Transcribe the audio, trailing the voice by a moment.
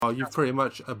Oh, you've pretty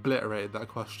much obliterated that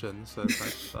question, so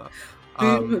thanks for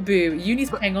that. Boo.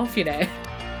 Uni's paying off, you know.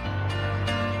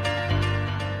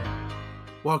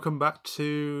 Welcome back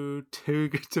to Too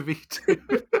Good to Be True.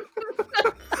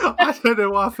 I don't know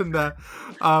what happened there.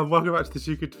 Welcome back to the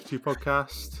Too Good to Be True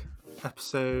podcast,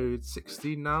 episode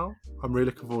 16 now. I'm really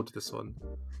looking forward to this one.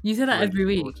 You say that every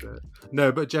week.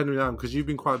 No, but genuinely am, because you've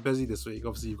been quite busy this week.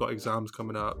 Obviously, you've got exams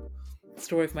coming up.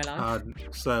 Story of my life.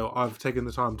 So I've taken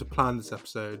the time to plan this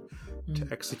episode to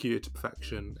execute it to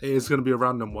perfection. It is going to be a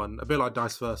random one, a bit like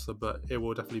Dice Versa, but it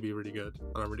will definitely be really good,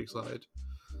 and I'm really excited.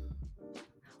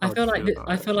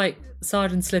 I feel like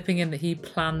Sergeant slipping in that he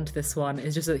planned this one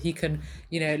is just that he can,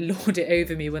 lord it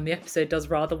over me when the episode does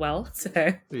rather well. So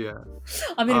yeah,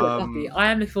 I'm really happy.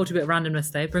 I am looking forward to a bit of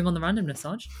randomness though. Bring on the randomness,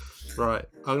 Sarge. Right,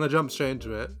 I'm going to jump straight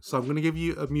into it. So I'm going to give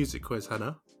you a music quiz,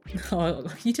 Hannah. Oh,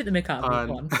 you took the mick out of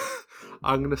me. Go on.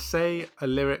 I'm going to say a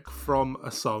lyric from a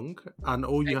song, and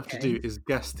all you have to do is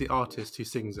guess the artist who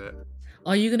sings it.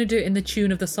 Are you going to do it in the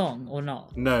tune of the song or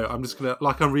not? No, I'm just going to,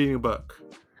 like I'm reading a book.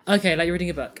 Okay, like you're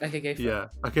reading a book. Okay, go for it. Yeah.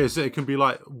 Okay, so it can be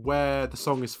like where the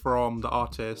song is from, the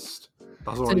artist.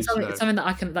 That's all I need to know.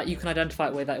 Something that you can identify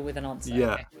it with an answer.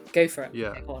 Yeah. Okay. Go for it. Yeah.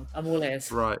 Okay, go on. I'm all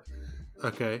ears. Right.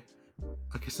 Okay.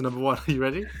 So number one, are you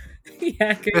ready?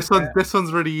 Yeah. This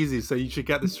one's really easy, so you should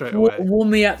get this straight away. Warm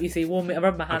me up. You see, warm me. I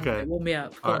rub my hand. Okay. Warm me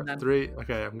up. Go on, then. 3.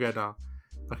 Okay, I'm good now.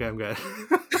 Okay, I'm good.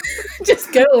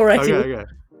 Just go already. Okay.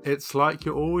 It's like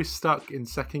you're always stuck in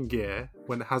second gear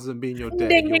when it hasn't been your day.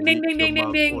 Ding, ding, ding, ding, ding,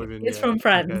 ding, ding. It's from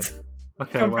Friends.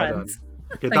 Okay, from well Friends. done.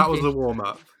 Okay, that was the warm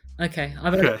up. Okay,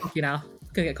 I'm gonna get coffee now.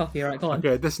 Gonna get coffee. All right, go on.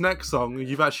 Okay, this next song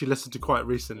you've actually listened to quite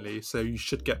recently, so you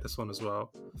should get this one as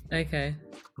well. Okay.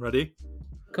 Ready?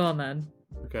 Go on then.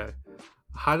 Okay.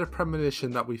 I had a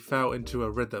premonition that we fell into a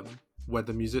rhythm where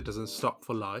the music doesn't stop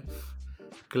for life.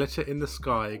 Glitter in the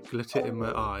sky, glitter in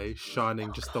my eye,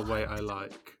 shining just the way I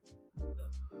like.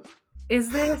 Is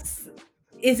this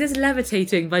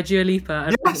Levitating by Dua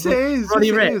Lipa? Yes, it is.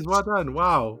 Roddy Ricch. It is. Well done.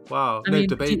 Wow.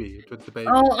 The baby. The baby.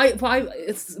 Oh,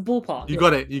 it's ballpark. You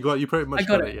got it. You pretty much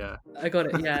got it. Yeah. I got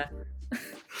it. Yeah.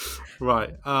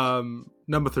 Right.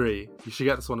 Number 3. You should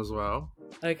get this one as well.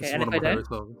 Okay, and if I don't?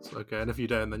 Songs. Okay, and if you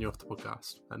don't, then you're off the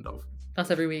podcast. End of.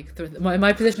 That's every week.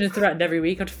 My position is threatened every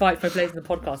week. I have to fight for a place in the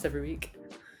podcast every week.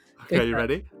 Okay, you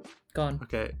ready? Go on.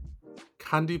 Okay.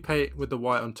 Candy paint with the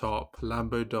white on top.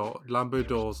 Lambo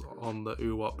doors on the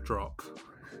oo-wop drop.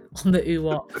 On the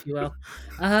oo-wop, if you will.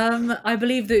 I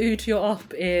believe the oo to your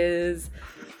op is...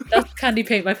 That's Candy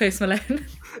Paint by Post Malone.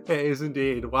 It is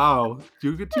indeed. Wow.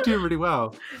 You do really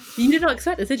well. You did not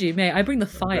expect this, did you, mate? I bring the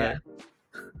fire.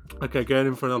 Okay, going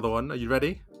in for another one. Are you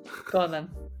ready? Go on then.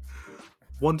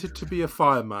 Wanted to be a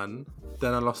fireman,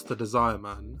 then I lost the desire,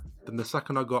 man. Then the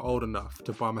second I got old enough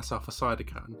to buy myself a cider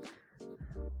can.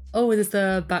 Oh, is this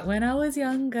the Back When I Was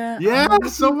Younger?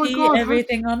 Yes! Oh my god!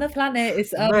 Everything on the planet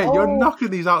is... Mate, you're knocking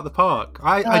these out of the park.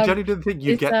 I genuinely didn't think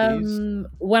you'd get these.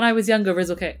 When I Was Younger,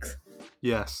 Rizzle Kicks.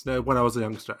 Yes, no, when I was a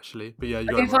youngster, actually. But yeah, you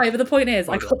got okay, fine, but the point is,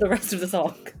 I got the rest of the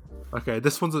song. Okay,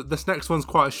 this next one's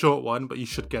quite a short one, but you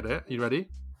should get it. Are you ready?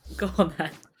 Go on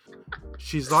then.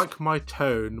 She's like my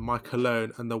tone, my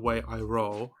cologne, and the way I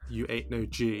roll. You ain't no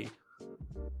G.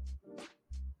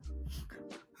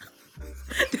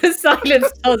 The silence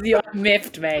tells you I'm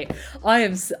miffed, mate. I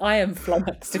am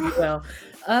flummoxed, if you will.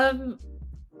 Oh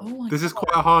my This is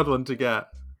quite a hard one to get.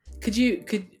 Could you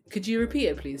repeat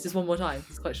it, please? Just one more time.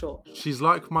 It's quite short. She's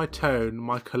like my tone,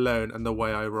 my cologne, and the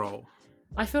way I roll.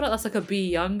 I feel like that's like a Be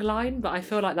Young line, but I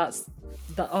feel like that's...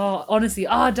 honestly,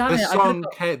 damn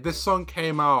it. This song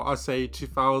came out, I say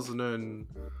 2000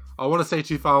 I want to say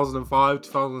 2005,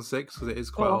 2006, because it is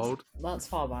quite old. That's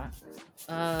far back.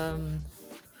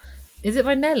 Is it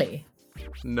by Nelly?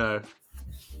 No.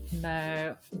 Do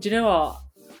you know what?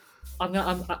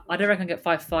 I don't reckon I get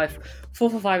 5 for 5. 4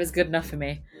 for 5 is good enough for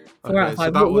me. 4 out of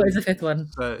 5. What is the fifth one?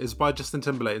 It's by Justin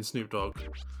Timberlake and Snoop Dogg.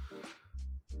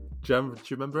 Do you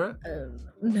remember it?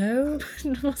 No.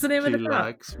 What's the name of the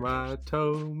track? She likes my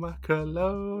tone, my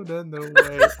cologne, and the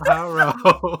way I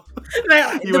roll.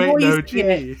 Mate, you ain't no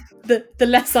G. The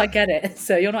less I get it,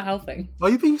 so you're not helping. Are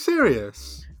you being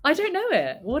serious? I don't know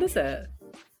it. What is it?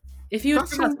 If you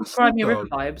had described me River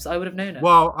Vibes, I would have known it.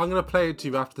 Well, I'm going to play it to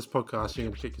you after this podcast. You're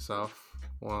going to kick yourself.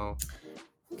 Wow.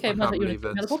 Okay, I'm not believe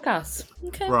it. Another podcast.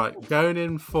 Okay. Right, going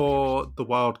in for the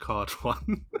wild card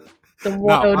one.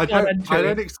 I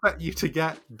don't expect you to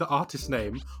get the artist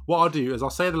name. What I'll do is I'll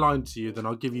say the line to you, then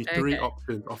I'll give you 3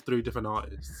 options of 3 different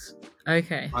artists.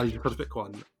 Okay. And you can pick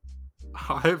one.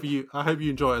 I hope you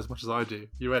enjoy it as much as I do.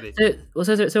 You ready? So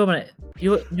 1 minute.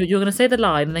 You're gonna say the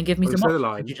line and then give me I'm some gonna say the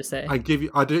options. line. Did you just say? I give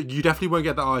you. I do. You definitely won't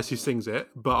get the artist who sings it,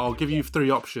 but I'll give you 3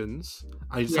 options,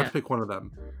 and you just have to pick one of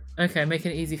them. Okay,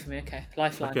 making it easy for me. Okay,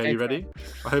 lifeline. Okay, you ready?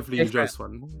 Hopefully you enjoy this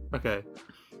one. Okay.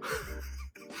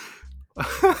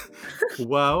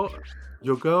 Well,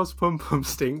 your girl's pum pum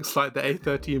stinks like the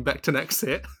A13 Becton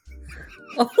exit.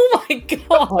 Oh my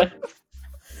god!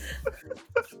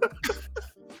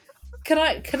 Can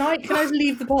I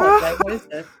leave the pod? Like, what is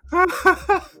this?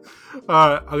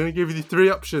 Alright, I'm gonna give you the 3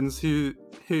 options who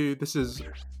this is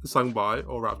sung by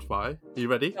or rapped by. Are you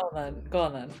ready? Go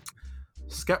on then.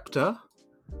 Skepta,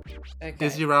 Okay.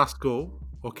 Dizzy Rascal,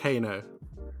 or Kano.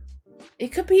 It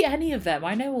could be any of them.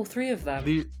 I know all 3 of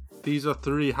them. These are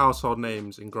 3 household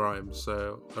names in grime,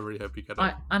 so I really hope you get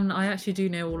it. I actually do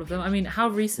know all of them. I mean, how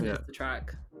recent is the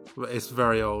track? It's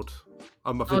very old.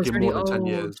 I'm thinking really more than 10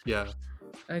 years. old. Yeah.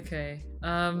 Okay.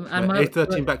 And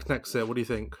A13 Becton exit. What do you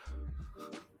think?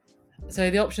 So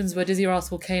the options were Dizzy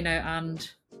Rascal, Kano, and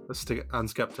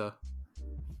Skepta.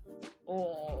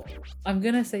 Oh, I'm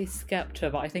gonna say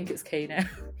Skepta, but I think it's Kano.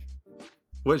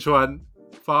 Which one?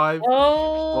 5.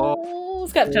 Oh, 4,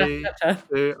 Skepta.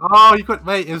 2. Oh, you got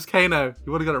mate. It was Kano.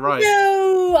 You would have got it right.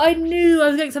 No, I knew I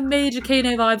was getting some major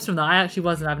Kano vibes from that. I actually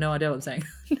wasn't. I have no idea what I'm saying.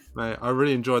 Mate, I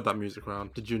really enjoyed that music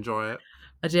round. Did you enjoy it?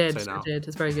 I did. Say now. I did.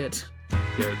 It's very good.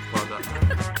 Good. Well done.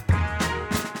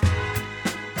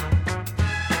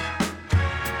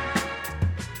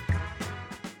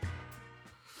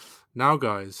 Now,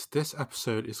 guys, this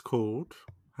episode is called.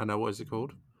 Hannah, what is it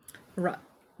called?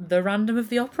 The Random of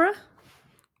the Opera?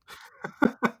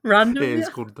 Random? It is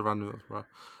called The Random of the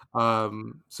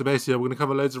Opera. So basically, we're going to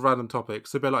cover loads of random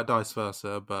topics. A bit like Dice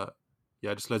Versa, but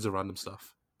yeah, just loads of random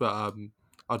stuff. But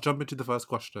I'll jump into the first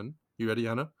question. You ready,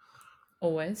 Hannah?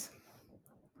 Always.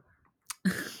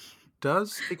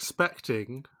 Does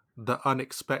expecting the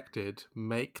unexpected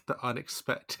make the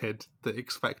unexpected the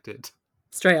expected?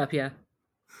 Straight up, yeah.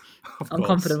 I'm course.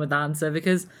 Confident with that answer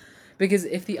because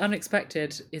if the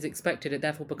unexpected is expected, it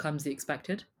therefore becomes the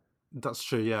expected. That's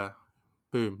true, yeah.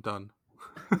 Boom, done.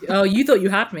 Oh, you thought you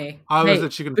had me. I was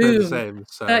literally going to say the same.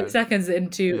 So 30 seconds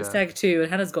into Seg 2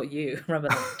 and Hannah's got you. Remember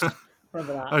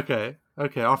that.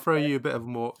 Okay. I'll throw you a bit of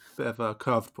a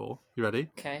curveball. You ready?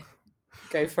 Okay.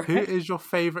 Go for Who it. is your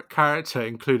favourite character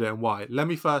in Cluedo and why? Let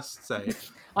me first say,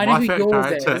 I know my who favourite yours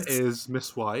character is. is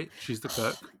Miss White. She's the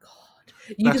cook. Oh my god.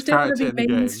 You Best just don't want character to in be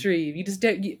the mainstream. You just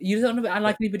don't want to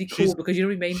like anybody cool because you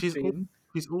don't be mainstream.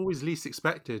 She's always least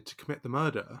expected to commit the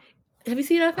murder. Have you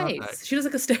seen her Perfect. face? She looks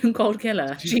like a stone cold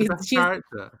killer. She's the best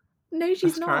character. No,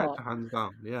 she's best not. Character, hands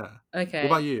down. Yeah. Okay.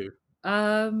 What about you?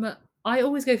 I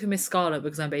always go for Miss Scarlet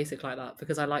because I'm basic like that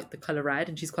because I like the colour red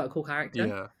and she's quite a cool character.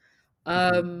 Yeah.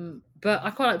 But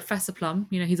I quite like Professor Plum.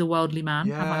 You know, he's a worldly man.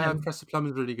 Yeah, Professor Plum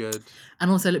is really good.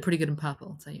 And also look pretty good in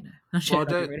purple, so you know. Well,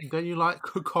 don't you like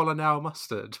Colonel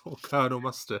Mustard or Colonel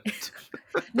Mustard?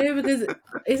 No, because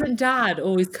isn't Dad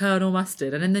always Colonel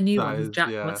Mustard? And in the new one, he's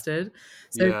Jack Mustard.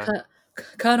 So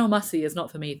Colonel Mussy is not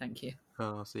for me, thank you.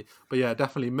 Oh, I see. But yeah,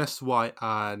 definitely Miss White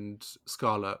and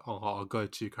Scarlet are our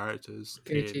go-to characters.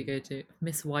 Go to.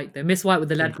 Miss White, though. Miss White with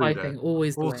the lead piping,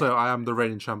 always the Also, way. I am the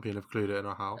reigning champion of Cluedo in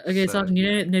our house. Okay, so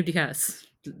you know, nobody cares.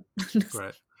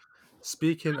 Great.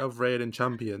 Speaking of reigning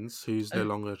champions, who's no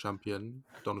longer a champion?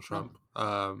 Donald Trump.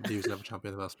 He was never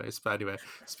champion in the first place. But anyway,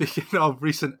 speaking of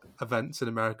recent events in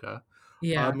America,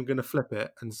 I'm going to flip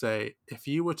it and say, if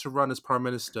you were to run as Prime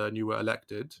Minister and you were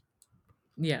elected,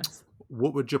 yes,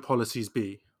 what would your policies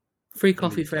be? Free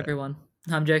coffee for everyone.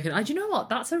 I'm joking. Do you know what?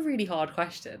 That's a really hard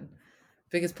question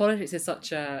because politics is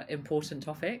such an important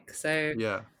topic. So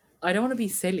I don't want to be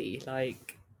silly.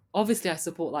 Like, obviously, I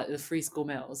support like the free school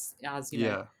meals as you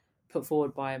know put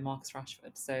forward by Marcus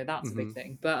Rashford. So that's a big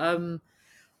thing. But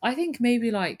I think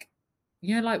maybe like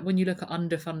you know like when you look at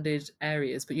underfunded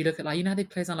areas, but you look at like you know how they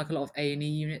close down like a lot of A&E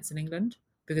units in England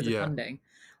because of funding.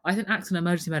 I think accident and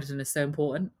emergency medicine is so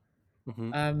important.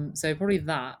 So probably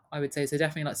that I would say. So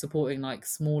definitely like supporting like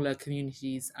smaller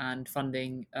communities and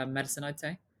funding medicine. I'd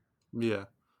say. Yeah.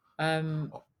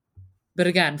 But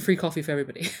again, free coffee for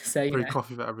everybody. So free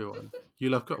coffee for everyone. You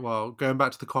love going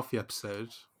back to the coffee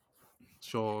episode.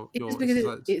 Sure, it's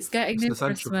because it's getting near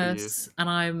Christmas, and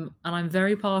I'm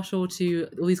very partial to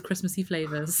all these Christmassy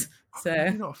flavors. So I'm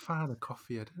really not a fan of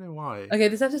coffee. I don't know why. Okay,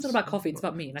 this episode's not about coffee. It's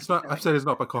about me. Episode is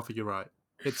not about coffee. You're right.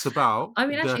 It's about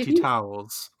dirty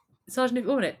towels. Sergeant, if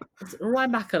you want it,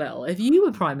 rewind back a little. If you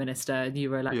were Prime Minister and you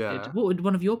were elected, what would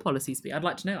one of your policies be? I'd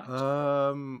like to know.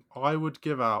 Actually.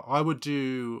 I would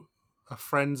do a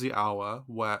frenzy hour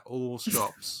where all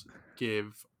shops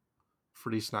give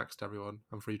free snacks to everyone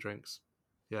and free drinks.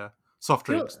 Yeah, Soft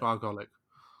drinks, not alcoholic.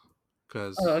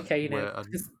 Because okay,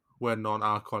 we're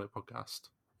non-alcoholic podcast.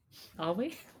 Are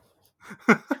we?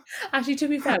 Actually, to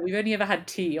be fair, we've only ever had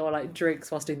tea or like drinks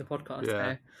whilst doing the podcast.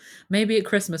 Yeah. So maybe at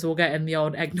Christmas we'll get in the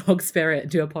old eggnog spirit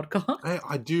and do a podcast.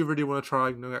 I do really want to try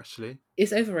eggnog, actually.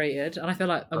 It's overrated, and I feel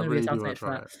like I'm going to be assassinated for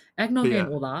that. Eggnog ain't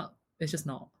all that. It's just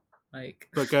not. Like.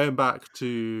 But going back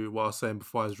to what I was saying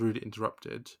before I was rudely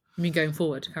interrupted. I mean, going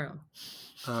forward, carry on.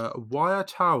 Why are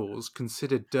towels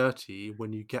considered dirty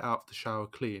when you get out of the shower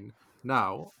clean?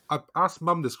 Now, I asked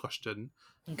Mum this question,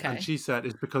 and she said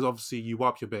it's because obviously you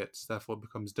wipe your bits, therefore it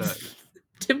becomes dirty.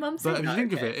 Did Mum say that? But if you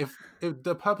think of it, if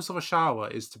the purpose of a shower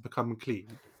is to become clean,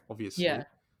 obviously. Yeah.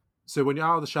 So when you're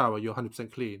out of the shower, you're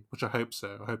 100% clean, which I hope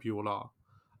so. I hope you all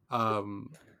are.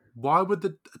 Why would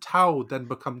the towel then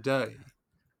become dirty?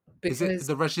 Because is it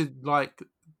the residue, like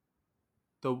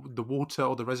the water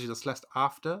or the residue that's left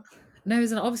after? No,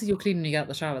 isn't it? Obviously you're clean when you get out of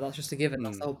the shower. That's just a given.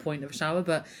 That's the whole point of a shower.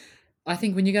 But I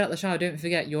think when you get out of the shower, don't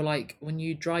forget you're like when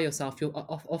you dry yourself, you're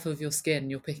off of your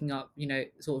skin. You're picking up,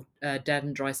 sort of dead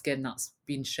and dry skin that's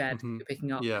been shed. Mm-hmm. You're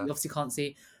picking up. Yeah. You obviously can't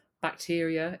see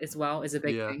bacteria as well is a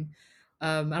big thing.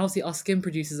 And obviously our skin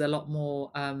produces a lot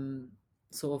more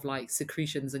sort of like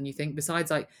secretions than you think. Besides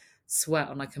like sweat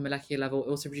on like a molecular level, it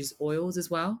also produces oils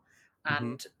as well.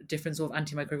 And different sort of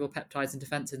antimicrobial peptides and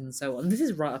defenses and so on. This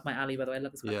is right up my alley, by the way. I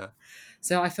love this. Yeah.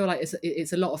 So I feel like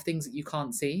it's a lot of things that you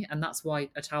can't see, and that's why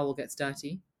a towel gets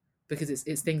dirty, because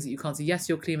it's things that you can't see. Yes,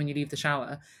 you're clean when you leave the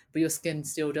shower, but your skin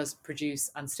still does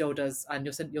produce and still does, and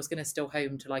your skin is still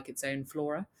home to like its own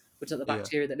flora, which are the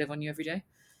bacteria that live on you every day.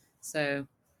 So.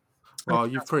 Well,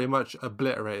 you've pretty much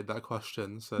obliterated that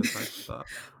question, so thanks for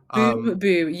that.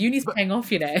 Boo. Uni's paying off,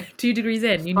 2 degrees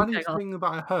in. The funny thing that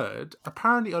I heard,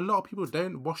 apparently a lot of people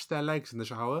don't wash their legs in the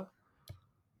shower.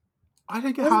 I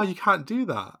don't get how you can't do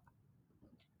that.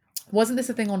 Wasn't this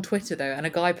a thing on Twitter, though? And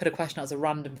a guy put a question out as a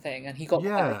random thing, and he got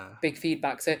quite big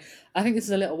feedback. So I think this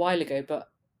is a little while ago, but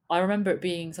I remember it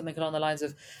being something along the lines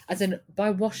of, as in,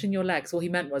 by washing your legs, all he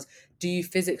meant was, do you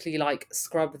physically, like,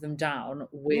 scrub them down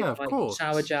with,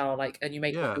 shower gel, like, and you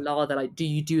make like, a lather, like, do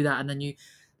you do that? And then you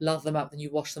lather them up, then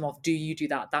you wash them off. Do you do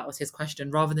that? That was his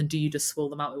question, rather than do you just swill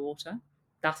them out with water?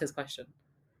 That's his question.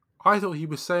 I thought he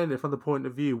was saying it from the point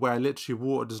of view where literally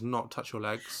water does not touch your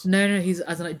legs. No, he's,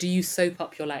 as in, like, do you soap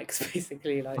up your legs,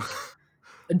 basically? Like,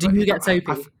 do you get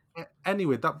soapy?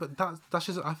 Anyway, that's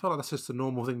just. I feel like that's just a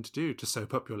normal thing to do, to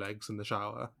soap up your legs in the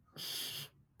shower,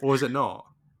 or is it not?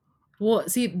 Well,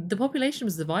 see, the population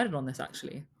was divided on this.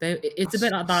 Actually, it's a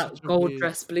bit like that gold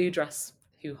dress, blue dress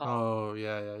hoo-ha. Oh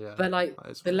yeah. But like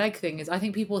the leg thing is, I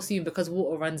think people assume because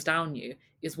water runs down you,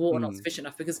 is water not sufficient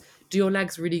enough? Because do your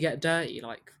legs really get dirty?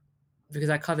 Like because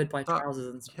they're covered by trousers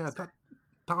and stuff. Yeah,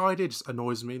 that idea just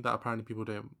annoys me. That apparently people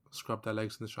don't scrub their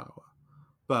legs in the shower,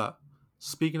 but.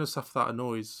 Speaking of stuff that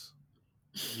annoys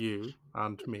you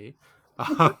and me,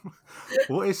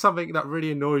 what is something that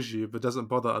really annoys you but doesn't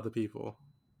bother other people?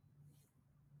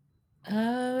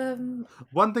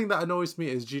 One thing that annoys me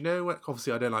is, do you know what?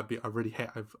 Obviously, I don't like beans. I really hate.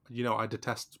 I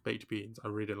detest baked beans. I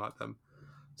really don't like them.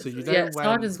 So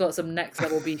Sarden's got some next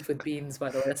level beef with beans, by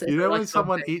the way. You know when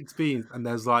someone eats beans and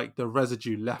there's like the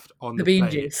residue left on the bean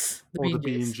plate, juice, the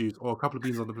bean juice, or a couple of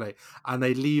beans on the plate, and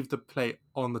they leave the plate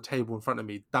on the table in front of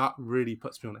me. That really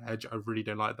puts me on edge. I really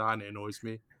don't like that, and it annoys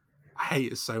me. I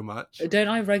hate it so much. Don't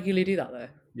I regularly do that though?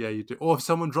 Yeah, you do. Or if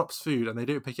someone drops food and they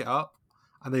don't pick it up,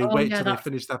 and they wait till they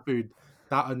finish their food,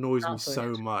 that annoys me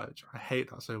so much. I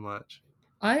hate that so much.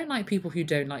 I don't like people who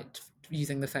don't like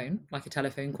using the phone, like a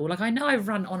telephone call. Like, I know I've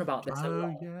run on about this a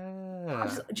lot.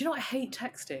 Yeah. Do you know what? I hate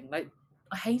texting. Like,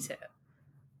 I hate it.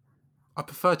 I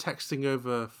prefer texting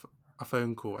over a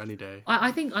phone call any day.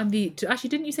 I think I'm actually,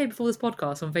 didn't you say before this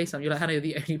podcast on FaceTime, you're like, Hannah, you're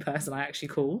the only person I actually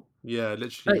call? Yeah,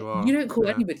 literally you are. You don't call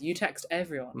anybody, you text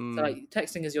everyone. So, like,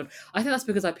 texting is I think that's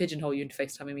because I pigeonhole you into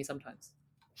FaceTiming me sometimes.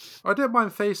 I don't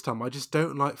mind FaceTime. I just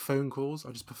don't like phone calls.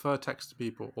 I just prefer text to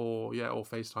people or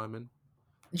FaceTiming.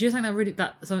 Do you think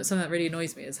something that really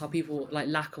annoys me is how people like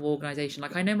lack of organisation?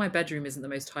 Like I know my bedroom isn't the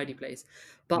most tidy place,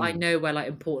 but I know where like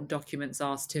important documents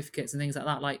are, certificates and things like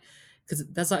that. Like because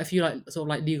there's like a few like sort of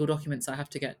like legal documents I have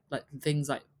to get, like things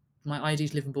like my ID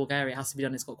to live in Bulgaria has to be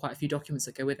done. It's got quite a few documents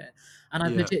that go with it, and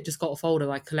I've legit just got a folder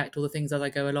where I collect all the things as I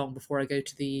go along before I go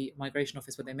to the migration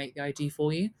office where they make the ID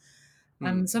for you.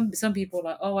 And some people are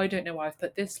like, oh, I don't know where I've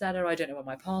put this letter. I don't know where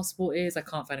my passport is. I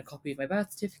can't find a copy of my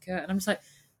birth certificate. And I'm just like,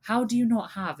 how do you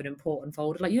not have an important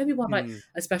folder? Like, you know, people have like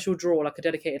a special drawer, like a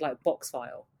dedicated like box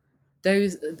file.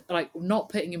 Those like not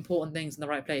putting important things in the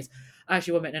right place.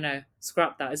 Actually, 1 minute, no,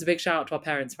 scrap that. It's a big shout out to our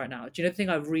parents right now. Do you know the thing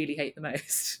I really hate the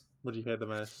most? What do you hate the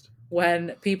most?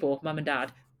 When people, mum and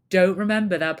dad, don't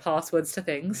remember their passwords to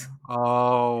things.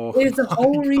 Oh, It's the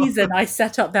whole reason I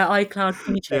set up their iCloud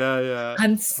feature. yeah.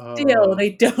 And still,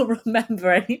 they don't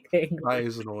remember anything. That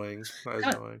is annoying.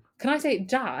 Can I say,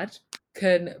 Dad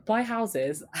can buy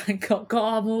houses and got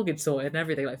our mortgage sorted and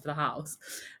everything, like for the house,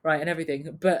 right, and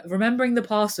everything. But remembering the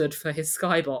password for his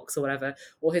Skybox or whatever,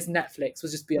 or his Netflix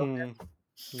was just beyond him.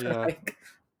 Yeah. Like,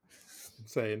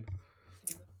 insane.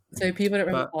 So people don't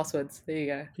remember passwords. There you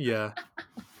go. Yeah.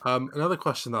 Another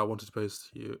question that I wanted to pose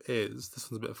to you is,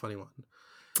 this one's a bit of a funny one.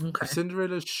 Okay. If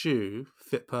Cinderella's shoe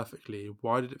fit perfectly,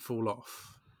 why did it fall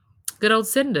off? Good old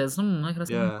cinders. I can have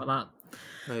something about that.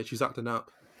 Hey, she's acting up.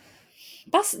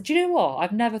 Do you know what?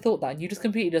 I've never thought that. You just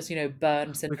completely just,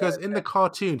 burn Cinderella. Because in the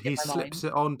cartoon, he slips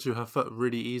it onto her foot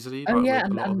really easily. Oh, yeah,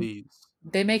 with a lot of ease.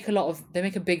 They make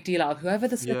a big deal out of whoever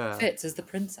the slipper fits is the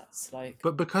princess. Like,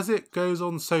 but because it goes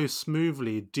on so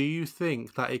smoothly, do you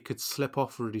think that it could slip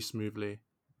off really smoothly?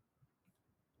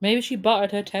 Maybe she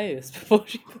buttered her toes before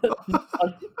she put them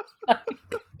on.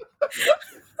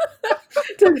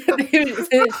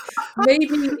 Maybe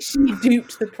she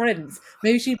duped the prince.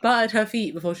 Maybe she buttered her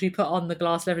feet before she put on the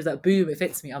glass slippers. Like, boom, it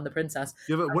fits me. I'm the princess.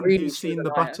 Yeah, but wouldn't you seen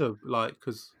the butter? Like,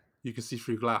 because you can see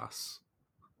through glass.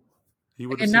 You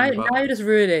would have seen the butter. Now you're just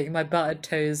ruining my buttered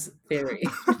toes theory.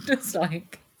 Just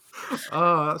like,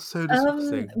 oh, that's so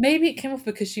disgusting. Maybe it came off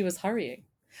because she was hurrying.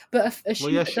 But a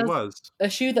shoe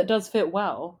that does fit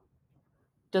well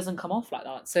doesn't come off like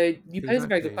that. So you pose a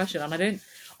very good question, and I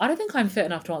don't think I'm fit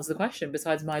enough to answer the question.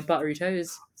 Besides my buttery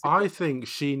toes, I think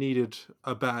she needed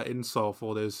a better insole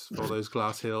for those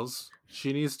glass heels.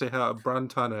 She needs to hit a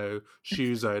Brantano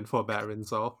shoe zone for a better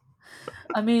insole.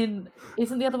 I mean,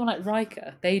 isn't the other one like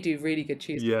Riker? They do really good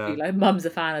shoes. Yeah, like Mum's a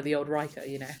fan of the old Riker,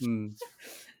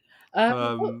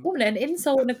 Woman, an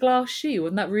insole in a glass shoe,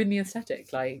 wouldn't that ruin the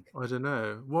aesthetic? Like, I don't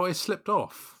know. Well, it slipped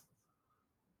off,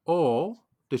 or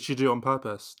did she do it on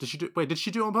purpose? Did she do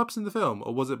it on purpose in the film,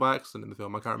 or was it by accident in the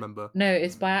film? I can't remember. No,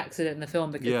 it's by accident in the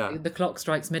film because the clock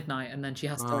strikes midnight, and then she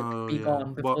has to be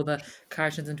gone before the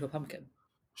carriage turns into a pumpkin.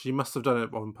 She must have done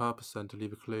it on purpose then to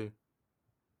leave a clue.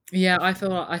 Yeah, I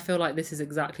feel like this is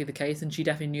exactly the case, and she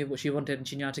definitely knew what she wanted, and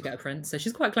she knew how to get a prince. So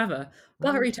she's quite clever.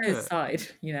 Buttery toes aside,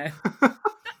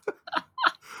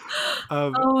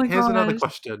 Here's another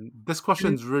question. This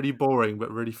question's really boring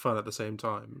but really fun at the same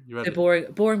time. You ready?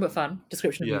 Boring but fun.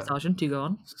 Description of you, Sergeant. Do go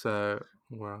on. So,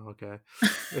 well, okay.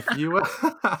 If you were,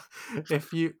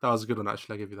 that was a good one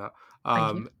actually. I'll give you that.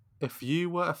 Thank you. If you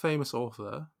were a famous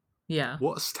author, yeah,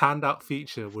 what standout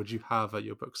feature would you have at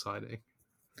your book signing?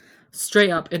 Straight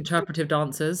up interpretive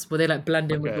dancers, where they like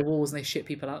blend in with the walls and they shit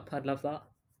people up. I'd love that.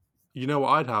 You know what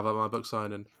I'd have at my book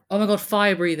signing? Oh my god,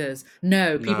 fire breathers.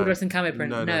 No, people dressed in camo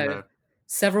print. No.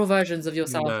 Several versions of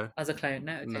yourself as a clone.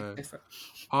 No, okay, go for it.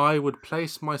 I would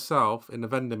place myself in a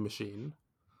vending machine.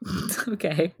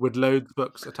 Okay. With loads of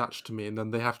books attached to me, and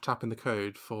then they have to tap in the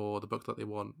code for the book that they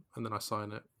want, and then I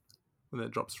sign it, and then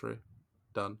it drops through.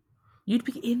 Done. You'd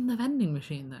be in the vending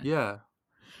machine though. Yeah.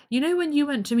 You know when you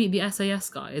went to meet the SAS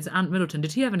guy, is Ant Middleton,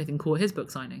 did he have anything cool at his book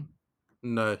signing?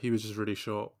 No, he was just really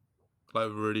short. Like,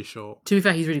 really short. To be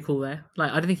fair, he's really cool there.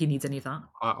 Like, I don't think he needs any of that.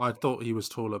 I thought he was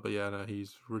taller, but yeah, no,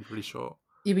 he's really, really short.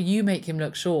 Yeah, but you make him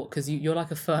look short because you're like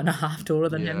a foot and a half taller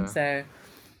than him, so...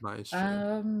 That is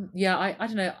true. Yeah, I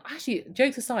don't know. Actually,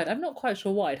 jokes aside, I'm not quite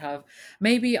sure what I'd have.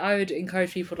 Maybe I would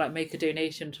encourage people to, like, make a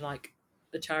donation to, like,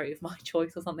 the charity of my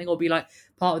choice or something, or be like,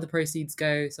 part of the proceeds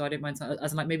go, so I don't mind,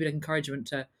 as in, like, maybe like encouragement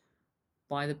to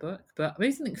buy the book, but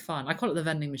maybe something fun. I call it the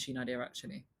vending machine idea,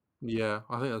 actually. Yeah,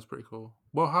 I think that's pretty cool.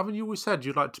 Well, haven't you always said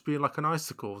you'd like to be like an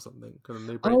icicle or something?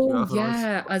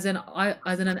 As in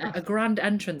a grand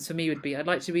entrance for me would be, I'd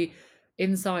like to be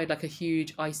inside like a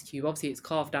huge ice cube. Obviously, it's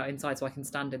carved out inside, so I can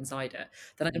stand inside it.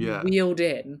 Then I can be wheeled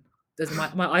in. There's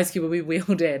my ice cube will be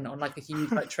wheeled in on like a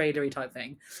huge like trailery type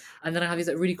thing, and then I have these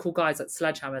like really cool guys like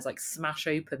sledgehammers like smash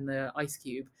open the ice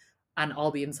cube, and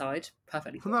I'll be inside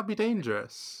perfectly. Wouldn't that be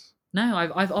dangerous? No,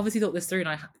 I've obviously thought this through, and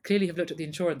I clearly have looked at the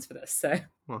insurance for this. So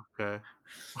okay,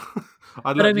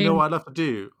 you know what I'd love to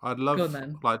do? I'd love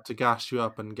like to gas you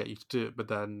up and get you to do it, but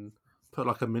then put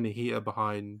like a mini heater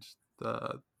behind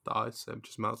the ice, and it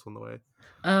just melts on the way.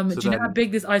 Do you know how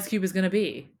big this ice cube is going to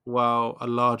be? Well, a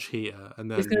large heater,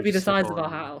 and then it's going to be the size of our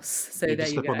house. So there you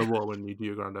slip go. on the wall when you do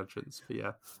your grand entrance. But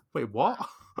yeah, wait, what?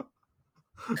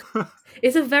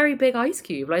 It's a very big ice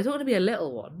cube. Like, it's not going to be a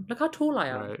little one. Look how tall I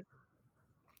am.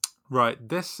 Right.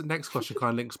 This next question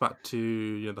kind of links back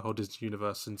to the whole Disney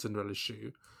universe and Cinderella's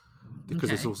shoe,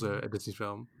 because it's also a Disney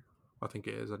film. I think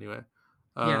it is anyway.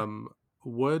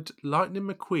 Would Lightning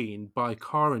McQueen buy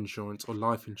car insurance or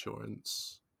life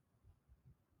insurance?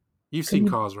 You've seen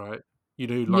Cars, right? You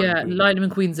know, Lightning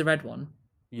McQueen's the red one.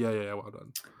 Yeah, well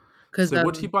done. Because So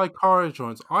would he buy car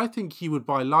insurance? I think he would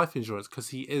buy life insurance because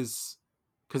he is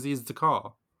the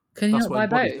car. can you That's not what buy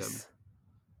embodies him. both?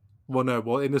 Well, no.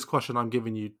 Well, in this question, I'm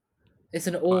giving you It's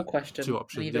an all like question, two an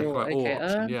options. either Yeah, or. like all Okay.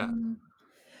 option. Yeah,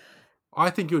 I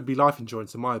think it would be life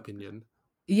insurance, in my opinion.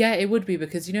 Yeah, it would be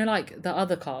because like the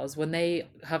other cars, when they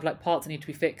have like parts that need to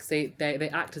be fixed, they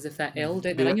act as if they're ill,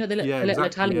 don't they? Like Yeah, the yeah, little exactly.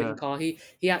 Italian Yeah, car,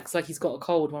 he acts like he's got a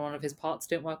cold when one of his parts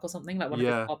don't work or something, like one of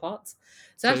his yeah. car parts.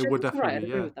 So So it actually, I would think you're right. definitely I'd be,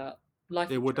 agree yeah. with that.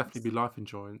 Life It would definitely insurance. be life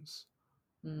insurance.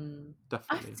 I haven't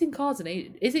Definitely. seen Cars in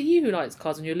ages. Is it you who likes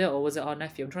Cars when you're little, or was it our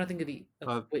nephew? I'm trying to think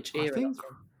of which I era that's think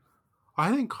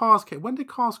from. Cars came. When did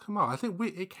Cars come out? I think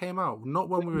it came out not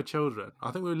when we were children.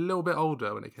 I think we were a little bit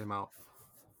older when it came out.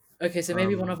 Okay, so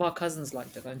maybe one of our cousins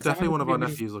liked it then. 'Cause I Definitely remember one of being our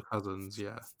really. nephews or cousins.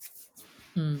 Yeah.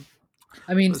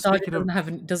 I mean, But speaking of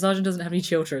Sergeant doesn't have any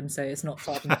children, so it's not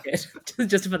Sergeant's kid.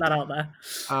 Just to put that out there.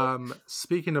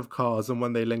 speaking of cars and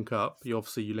when they link up, you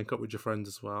link up with your friends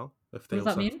as well if What they does that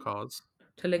also have mean? cars.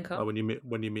 To link up? When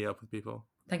you meet up with people.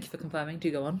 Thank you for confirming.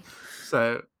 Do go on.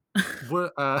 So,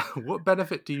 what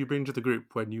benefit do you bring to the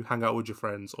group when you hang out with your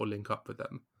friends or link up with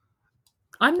them?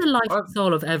 I'm the life and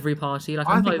soul of every party. Like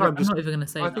I'm not even going to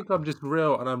say I that. think I'm just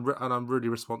real and I'm really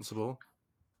responsible.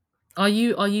 Are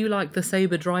you like the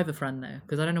sober driver friend though?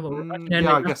 Because I don't know what.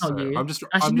 Yeah, I that's guess not so. you. I'm just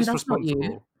That's not you.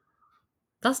 responsible.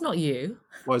 That's not you.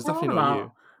 Well, it's What definitely am I not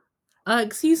about? you.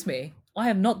 Excuse me. I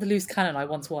am not the loose cannon I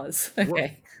once was.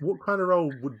 Okay. What kind of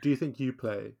role do you think you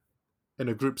play in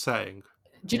a group setting?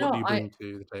 Do you know What do what? you bring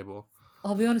to the table?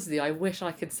 I'll be honest with you. I wish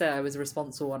I could say I was a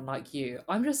responsible one like you.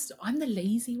 I'm the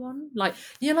lazy one. Like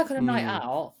like on a night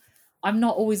out, I'm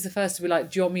not always the first to be like,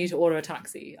 "Do you want me to order a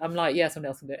taxi?" I'm like, "Yeah, somebody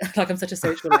else can do it." Like I'm such a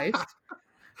social oaf.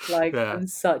 Like Yeah. I'm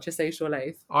such a social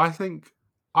oaf. I think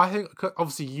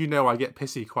obviously I get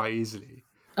pissy quite easily.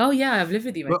 Oh yeah, I've lived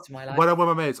with you most of my life. When I'm with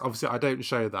my mates, obviously I don't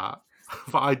show that,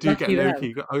 but I do Lucky get them.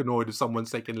 low-key annoyed if someone's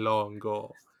taking long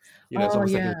or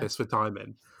someone's taking a piss for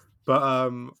timing. But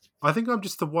I think I'm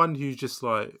just the one who's just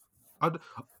like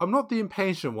I'm not the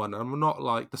impatient one. I'm not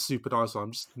like the super nice one.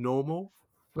 I'm just normal.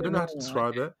 I don't know how to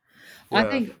describe it. Yeah. I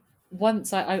think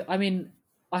once I mean,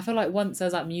 I feel like once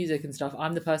there's that music and stuff,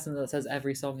 I'm the person that says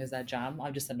every song is their jam.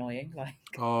 I'm just annoying. Like,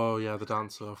 oh yeah, the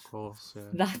dancer, of course. Yeah,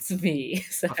 that's me.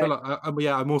 So I feel like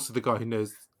I'm also the guy who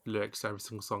knows lyrics to every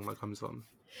single song that comes on.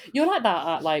 you're like that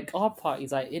at like our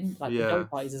parties, like in like Yeah. adult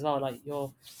parties as well. Like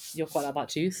you're quite like that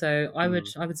too. So I would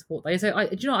support that. So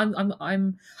do you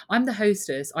know I'm the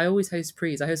hostess. I always host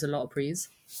prees. I host a lot of prees.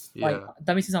 Like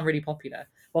that makes me sound really popular.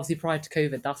 But obviously prior to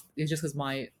COVID, it's just because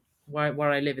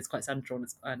where I live is quite central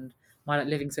and my like,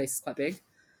 living space is quite big.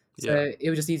 So it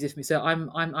was just easier for me. So I'm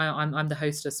the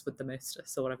hostess with the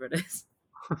mostess or whatever it is.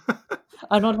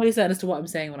 I'm not really certain as to what I'm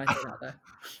saying when I say that though.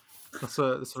 That's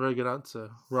a very good answer.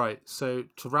 Right. So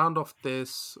to round off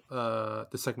this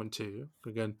segment 2,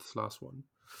 we're going to this last one.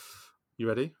 You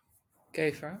ready?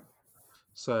 Go for it.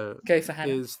 So go for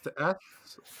Hannah. Is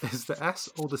the S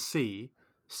or the C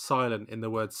silent in the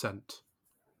word scent?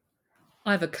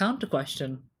 I have a counter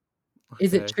question.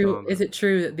 Is it true? Is it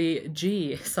true that the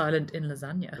G is silent in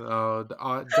lasagna? Oh,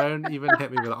 don't even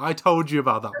hit me with that. I told you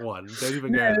about that one. Don't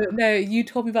even go. No, you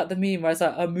told me about the meme where it's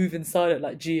like I'm moving silent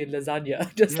like G in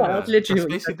lasagna. Just like that's literally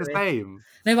that's basically the same.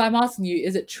 No, but I'm asking you: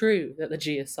 is it true that the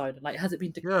G is silent? Like, has it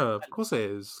been declared? Yeah, of course it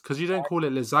is. Because you don't call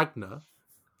it lasagna.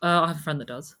 I have a friend that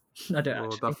does. I don't.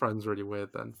 Well, actually. that friend's really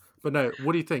weird then. But no,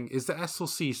 what do you think? Is the S or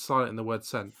C silent in the word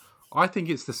scent? I think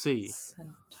it's the C.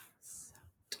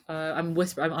 I'm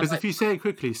whispering. Because if you say it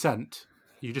quickly, scent,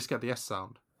 you just get the S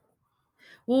sound.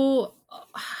 Well,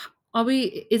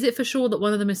 is it for sure that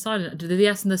one of them is silent? Do the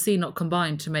S and the C not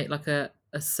combine to make like a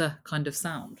S kind of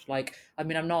sound? Like, I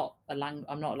mean, I'm not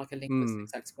like a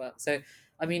linguistics expert. So,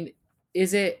 I mean,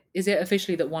 is it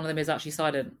officially that one of them is actually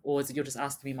silent, or is it you're just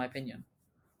asking me my opinion?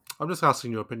 I'm just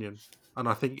asking your opinion, and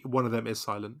I think one of them is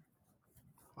silent.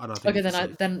 And I think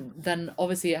okay, then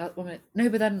obviously no,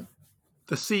 but then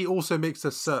the C also makes a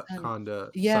cert kind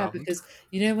of sound. Because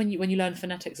when you learn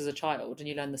phonetics as a child and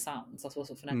you learn the sounds, that's what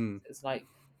phonetics is like.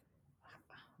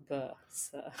 But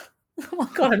oh my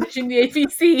god, I'm literally the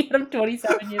ABC and I'm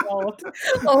 27 years old.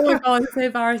 Oh my god, it's so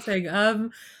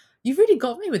embarrassing. You've really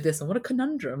got me with this one. What a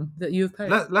conundrum that you have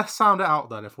posed. Let's sound it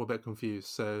out then if we're a bit confused.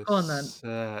 So go on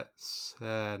then.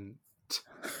 Scent.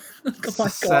 Oh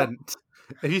my god.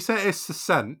 If you say it's the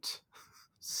scent.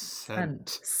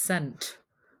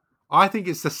 I think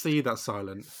it's the C that's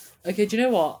silent. Okay, do you know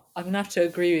what? I'm gonna have to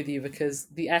agree with you because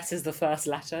the S is the first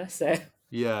letter, so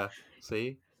yeah.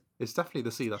 See? It's definitely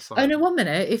the C that's silent. Oh no, 1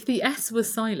 minute. If the S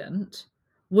was silent,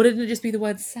 wouldn't it just be the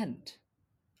word scent?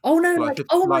 Oh no! Like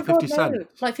oh my like god, 50 no! cent.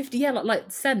 Like 50, yeah,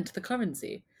 like cent, the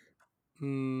currency.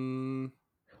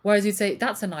 Whereas you'd say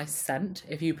that's a nice scent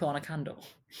if you put on a candle.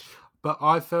 But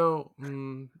I feel.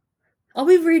 Are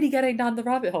we really getting down the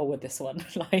rabbit hole with this one?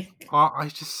 Like, I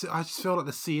just feel like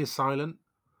the sea is silent.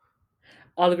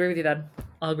 I'll agree with you then.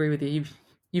 I'll agree with you.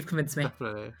 You've convinced me.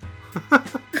 Definitely.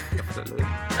 Definitely.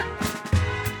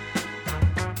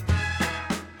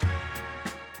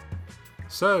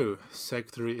 So, Seg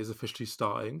 3 is officially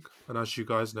starting, and as you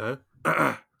guys know,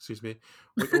 excuse me,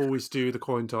 we always do the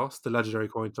coin toss, the legendary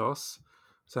coin toss.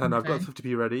 So, Hannah, I've got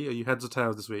 50p ready. Are you heads or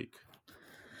tails this week?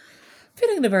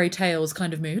 Feeling in a very tails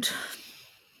kind of mood.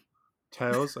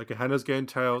 Tails. Okay, Hannah's going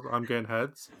tails. I'm going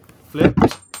heads.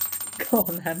 Flipped. Go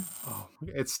on then. Oh,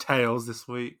 it's tails this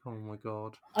week. Oh my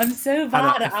god. I'm so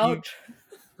bad at outro.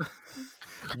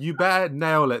 You better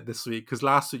nail it this week because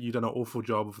last week you done an awful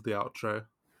job of the outro.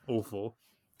 Awful.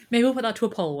 Maybe we'll put that to a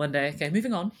poll one day. Okay,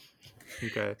 moving on.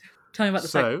 Okay. Tell me about the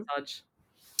second judge.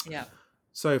 Yeah.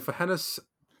 So for Hannah's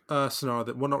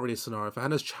scenario, well, not really a scenario. For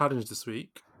Hannah's challenge this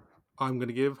week, I'm going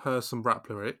to give her some rap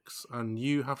lyrics, and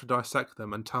you have to dissect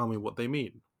them and tell me what they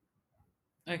mean.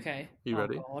 Okay. You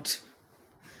ready? God.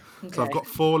 Okay. So I've got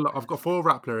four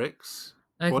rap lyrics,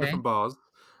 4 different bars,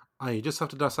 and you just have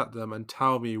to dissect them and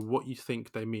tell me what you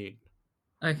think they mean.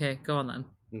 Okay, go on then.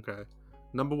 Okay.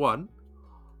 Number 1,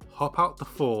 hop out the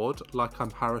Ford like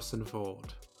I'm Harrison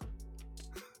Ford.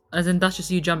 As in, that's just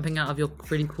you jumping out of your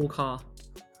really cool car.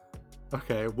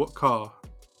 Okay, what car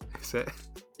is it?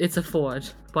 It's a Ford,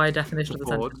 by definition of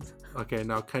the Ford. sentence. Okay,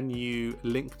 now can you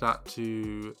link that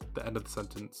to the end of the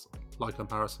sentence, like I'm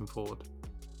Harrison Ford?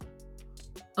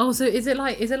 Oh, so is it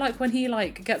like when he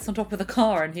like gets on top of the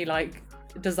car and he like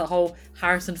does that whole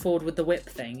Harrison Ford with the whip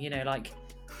thing, you know, like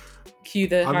cue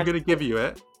the. I'm going to give you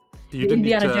it. You the didn't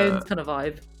Indiana need to, Jones kind of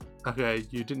vibe. Okay,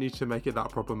 you didn't need to make it that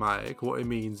problematic. What it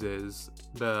means is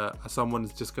that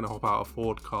someone's just going to hop out a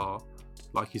Ford car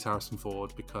like he's Harrison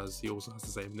Ford because he also has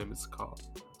the same name as the car.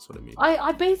 That's what it means.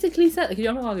 I basically said, like,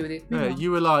 I'm not arguing with you. Yeah,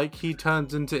 you were like, he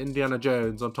turns into Indiana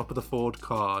Jones on top of the Ford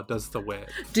car, does the whip.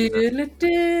 There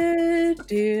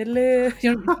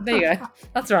you go.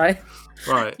 That's right.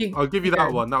 Right, I'll give you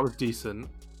that one. That was decent.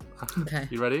 Okay.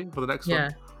 You ready for the next one?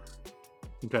 Yeah.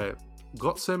 Okay.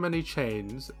 Got so many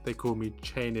chains, they call me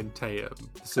Chainin Tatum.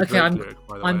 Okay,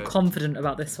 I'm confident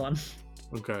about this one.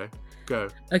 Okay, go.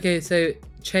 Okay, so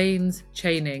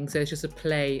chaining, so it's just a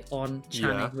play on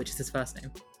Channing, which is his first name.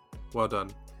 Well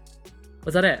done.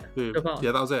 Was that it?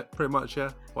 Yeah, that was it. Pretty much,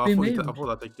 yeah. Well, I thought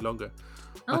that'd take you longer.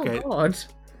 Oh, okay. God.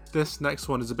 This next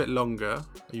one is a bit longer.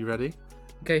 Are you ready?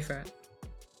 Go for it.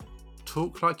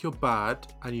 Talk like you're bad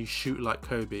and you shoot like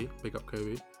Kobe. Big up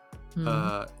Kobe.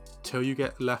 Till you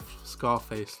get left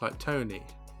Scarface like Tony.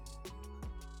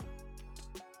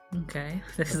 Okay.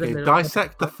 This is a little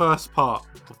dissect the first part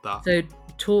of that. So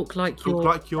talk like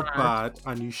you're bad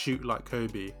and you shoot like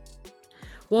Kobe.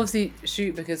 Well, obviously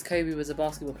shoot because Kobe was a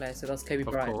basketball player, so that's Kobe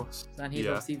Bryant. Of course. And he's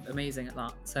obviously amazing at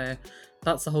that. So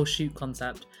that's the whole shoot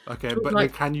concept. Okay, talk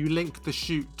but can you link the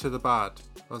shoot to the bad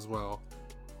as well?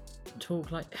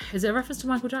 Talk like... Is it a reference to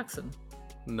Michael Jackson?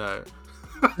 No.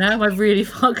 No, am I really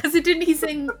far? Because didn't he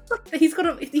sing? He's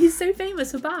so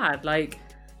famous for bad. Like,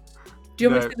 do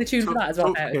you want me to sing the tune for that as well?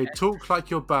 Okay, talk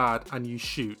like you're bad and you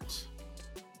shoot.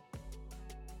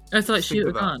 Oh, it's like shoot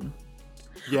a gun.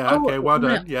 Yeah. Okay. Well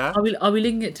done. Yeah. Are we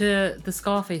linking it to the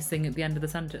Scarface thing at the end of the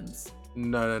sentence?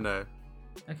 No.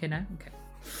 Okay. No. Okay.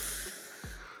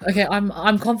 Okay.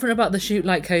 I'm confident about the shoot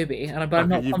like Kobe, but I'm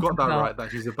not. You've got that right.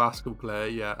 That he's a basketball player.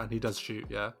 Yeah, and he does shoot.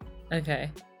 Yeah.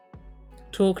 Okay.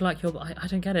 Talk like you're... I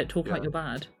don't get it. Talk like you're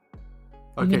bad.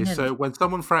 Okay, so when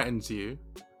someone threatens you...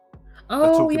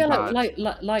 Oh, yeah,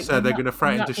 like... So they're going to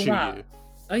threaten to shoot you.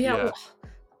 Oh, yeah. Well,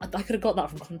 I could have got that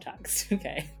from context.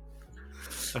 Okay.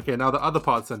 Okay, now the other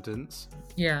part sentence.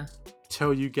 Yeah.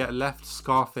 Till you get left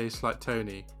Scarface like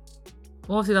Tony.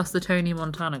 Well, obviously that's the Tony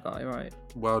Montana guy, right?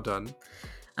 Well done.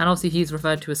 And obviously he's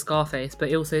referred to as Scarface, but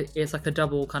it's like a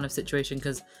double kind of situation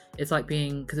because it's like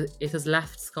because it says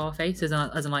left Scarface as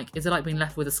in like, is it like being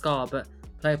left with a scar, but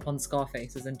play upon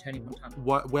Scarface as in Tony Montana?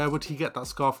 Where would he get that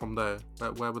scar from though?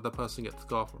 Where would the person get the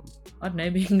scar from? I don't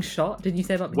know, being shot. Did you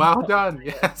say about being shot? Well done,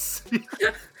 yes.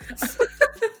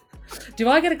 Do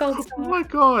I get a gold star? Oh my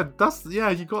god,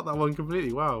 you got that one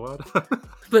completely. Wow, well done.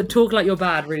 But talk like you're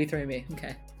bad really threw me.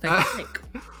 Okay, thank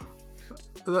you.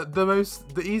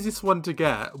 The easiest one to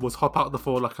get was hop out the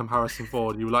Ford like I'm Harrison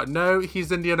Ford. You were like, no,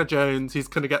 he's Indiana Jones. He's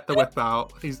gonna get the whip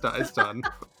out. It's done.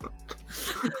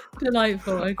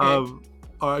 Delightful. Okay. All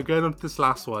right, going on to this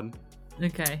last one.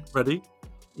 Okay. Ready?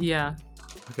 Yeah.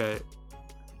 Okay.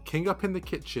 King up in the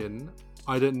kitchen.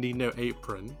 I don't need no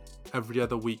apron. every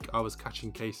other week I was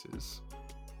catching cases.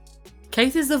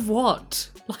 Cases of what?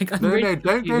 Like, I'm no, really don't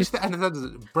go confused. to the end of the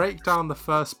sentence. Break down the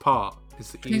first part.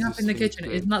 It's the Cleaning easiest up in the thing to kitchen.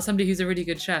 do. Isn't that somebody who's a really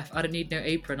good chef? I don't need no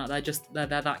apron. Like they're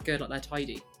that good. Like they're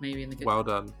tidy. Maybe in the kitchen. Well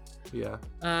done. Yeah.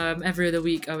 Every other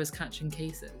week I was catching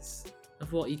cases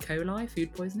of what? E. coli,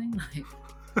 food poisoning. Like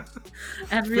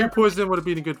Food poisoning would have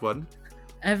been a good one.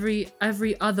 Every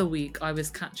other week I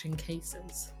was catching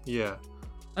cases. Yeah.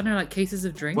 I don't know, like cases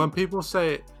of drink. When people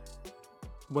say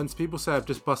I've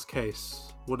just bust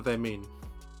case, what do they mean?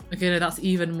 Okay, no, that's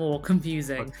even more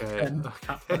confusing. Okay.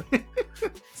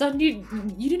 So you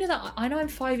do know that I know I'm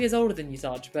 5 years older than you,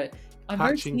 Sarge, but I'm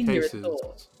very senior at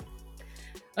thought.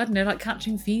 I don't know, like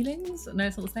catching feelings? No,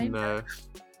 it's not the same. No.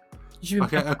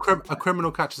 Okay, a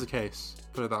criminal catches a case.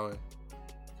 Put it that way.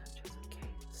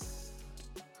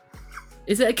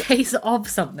 Is it a case of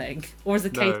something, or is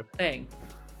it a case of a thing?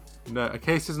 No, a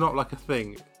case is not like a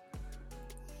thing.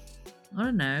 I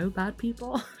don't know, bad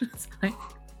people. Like...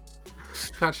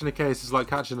 Catching a case is like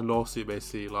catching a lawsuit,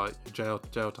 basically, like jail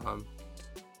time.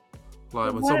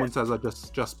 Like when someone says I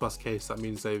just bust case, that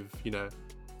means they've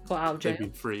got out of jail. They've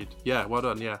been freed. Yeah, well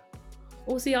done. Yeah.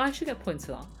 Well, see, I should get points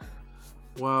for that.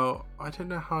 Well, I don't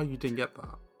know how you didn't get that.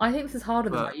 I think this is harder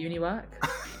than my uni work.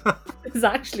 It's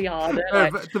actually harder. No,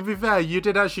 but to be fair, you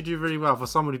did actually do really well for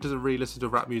someone who doesn't really listen to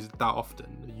rap music that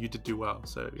often. You did do well,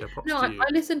 so yeah, props to you. I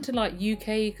listen to like the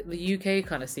UK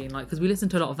kind of scene, like because we listen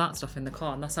to a lot of that stuff in the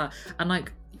car, and that's how. And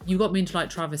like you got me into like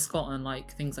Travis Scott and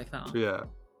like things like that. Yeah.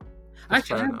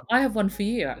 Actually, I have one for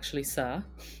you, actually, sir.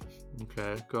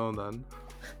 Okay, go on then.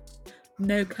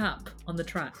 No cap on the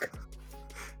track.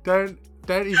 Don't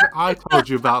even. I told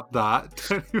you about that.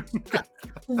 Don't even.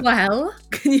 Well,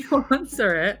 can you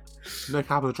answer it? No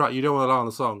cap on the track. You don't want to lie on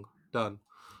the song. Done.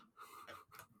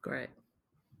 Great.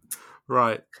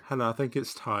 Right, Hannah. I think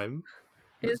it's time.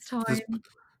 It's time.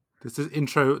 This is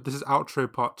intro. This is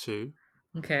outro part 2.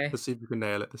 Okay. Let's see if we can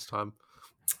nail it this time.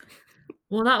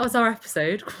 Well, that was our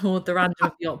episode called The Random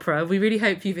of the Opera. We really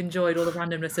hope you've enjoyed all the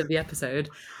randomness of the episode.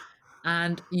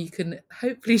 And you can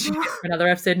hopefully tune in for another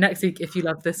episode next week if you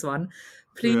love this one.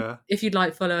 Please, if you'd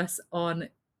like, follow us on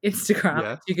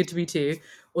Instagram, Too Good To Be 2,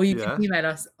 or you can email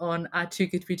us on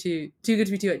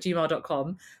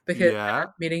toogoodtobe2@gmail.com because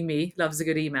meaning me loves a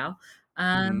good email.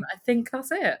 And I think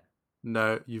that's it.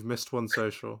 No, you've missed one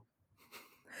social.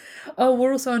 Oh,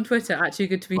 we're also on Twitter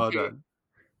 @toogoodtobe2. Well done.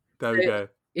 There we go.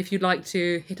 If you'd like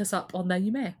to hit us up on there,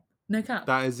 you may. No cap.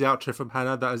 That is the outro from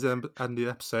Hannah. That is the end of the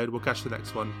episode. We'll catch you the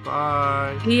next one.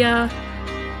 Bye. See ya.